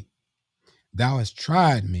night. Thou hast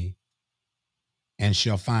tried me and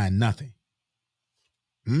shall find nothing.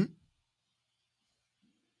 When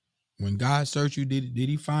God searched you, did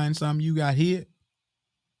he find something you got hid?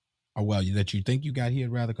 Or well, that you think you got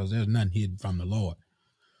hid, rather, because there's nothing hidden from the Lord,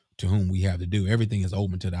 to whom we have to do. Everything is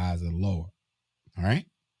open to the eyes of the Lord. All right.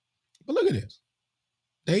 But look at this.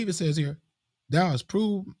 David says here, thou hast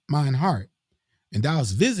proved mine heart, and thou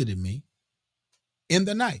hast visited me in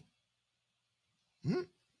the night.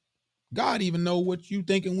 God even know what you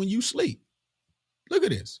thinking when you sleep. Look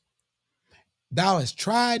at this. Thou hast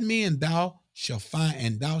tried me, and thou shalt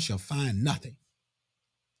find nothing.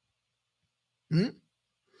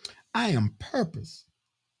 I am purpose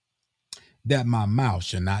that my mouth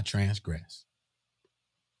shall not transgress.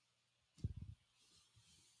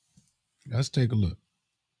 Let's take a look.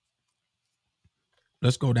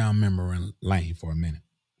 Let's go down memory lane for a minute.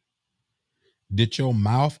 Did your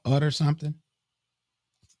mouth utter something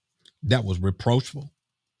that was reproachful?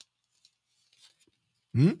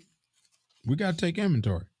 We got to take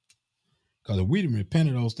inventory. Because if we didn't repent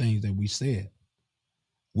of those things that we said,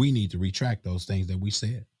 we need to retract those things that we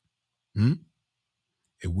said.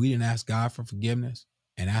 If we didn't ask God for forgiveness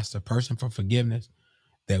and ask the person for forgiveness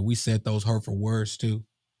that we said those hurtful words to,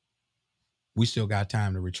 we still got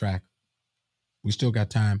time to retract. We still got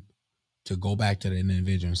time to go back to the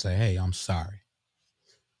individual and say, hey, I'm sorry.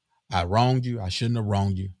 I wronged you. I shouldn't have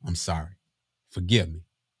wronged you. I'm sorry. Forgive me.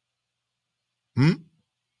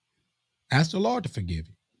 Ask the Lord to forgive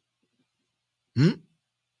you.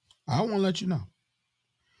 I want to let you know.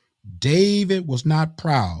 David was not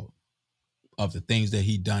proud of the things that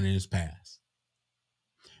he'd done in his past.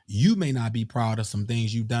 You may not be proud of some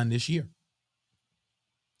things you've done this year.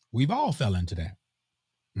 We've all fell into that.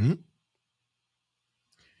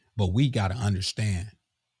 But we got to understand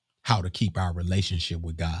how to keep our relationship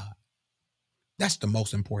with God. That's the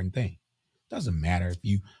most important thing. Doesn't matter if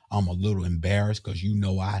I'm a little embarrassed because you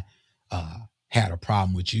know I had a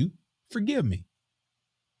problem with you. Forgive me.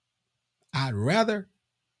 I'd rather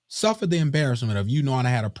suffer the embarrassment of you knowing I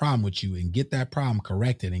had a problem with you and get that problem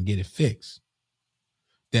corrected and get it fixed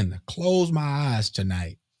than to close my eyes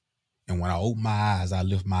tonight. And when I open my eyes, I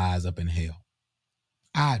lift my eyes up in hell.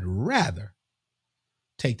 I'd rather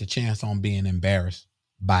take the chance on being embarrassed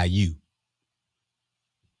by you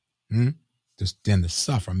than to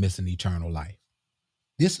suffer missing eternal life.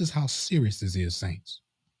 This is how serious this is, saints.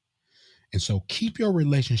 And so keep your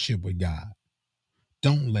relationship with God.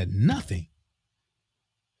 Don't let nothing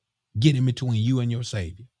get in between you and your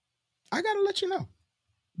Savior. I got to let you know,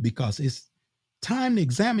 because it's time to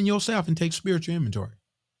examine yourself and take spiritual inventory.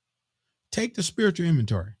 Take the spiritual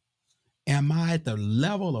inventory. Am I at the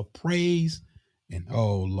level of praise and,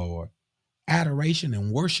 oh Lord, adoration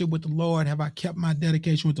and worship with the Lord? Have I kept my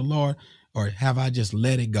dedication with the Lord, or have I just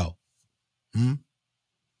let it go? And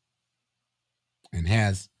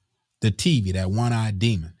has The TV, that one-eyed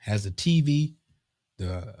demon, has the TV,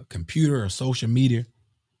 the computer, or social media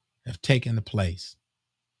have taken the place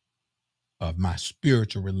of my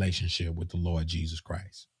spiritual relationship with the Lord Jesus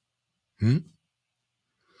Christ?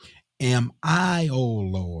 Am I, oh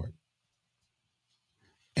Lord,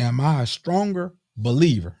 am I a stronger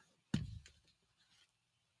believer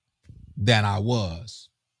than I was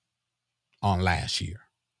on last year?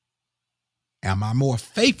 Am I more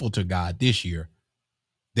faithful to God this year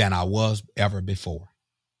than I was ever before?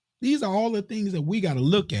 These are all the things that we got to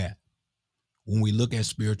look at when we look at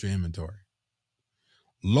spiritual inventory.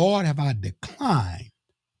 Lord, have I declined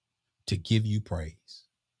to give you praise?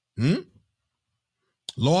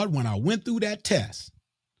 Lord, when I went through that test,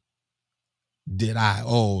 did I,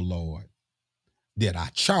 oh Lord, did I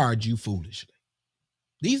charge you foolishly?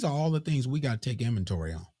 These are all the things we got to take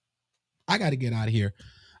inventory on. I got to get out of here.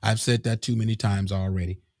 I've said that too many times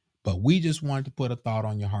already, but we just wanted to put a thought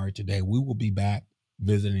on your heart today. We will be back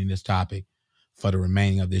visiting this topic for the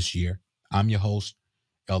remaining of this year. I'm your host,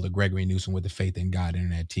 Elder Gregory Newsom with the Faith in God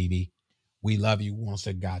Internet TV. We love you. We want to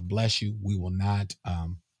say God bless you. We will not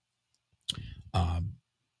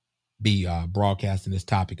be broadcasting this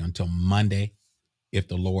topic until Monday, if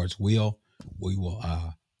the Lord's will. We will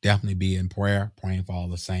definitely be in prayer, praying for all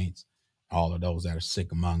the saints, all of those that are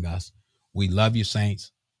sick among us. We love you,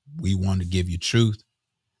 saints. We want to give you truth.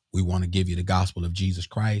 We want to give you the gospel of Jesus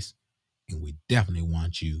Christ. And we definitely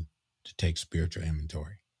want you to take spiritual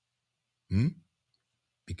inventory.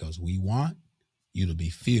 Because we want you to be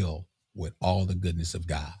filled with all the goodness of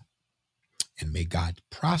God. And may God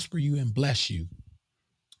prosper you and bless you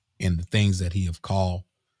in the things that he have called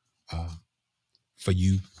for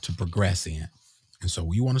you to progress in. And so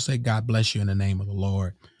we want to say God bless you in the name of the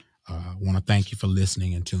Lord. I want to thank you for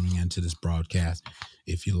listening and tuning into this broadcast.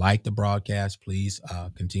 If you like the broadcast, please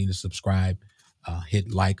continue to subscribe,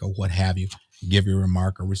 hit like or what have you, give your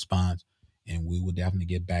remark or response, and we will definitely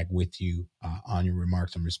get back with you on your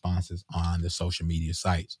remarks and responses on the social media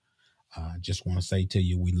sites. Just want to say to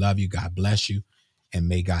you, we love you. God bless you, and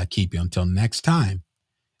may God keep you. Until next time,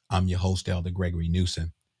 I'm your host, Elder Gregory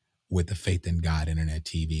Newsom, with the Faith in God Internet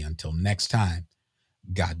TV. Until next time,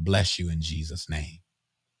 God bless you in Jesus' name.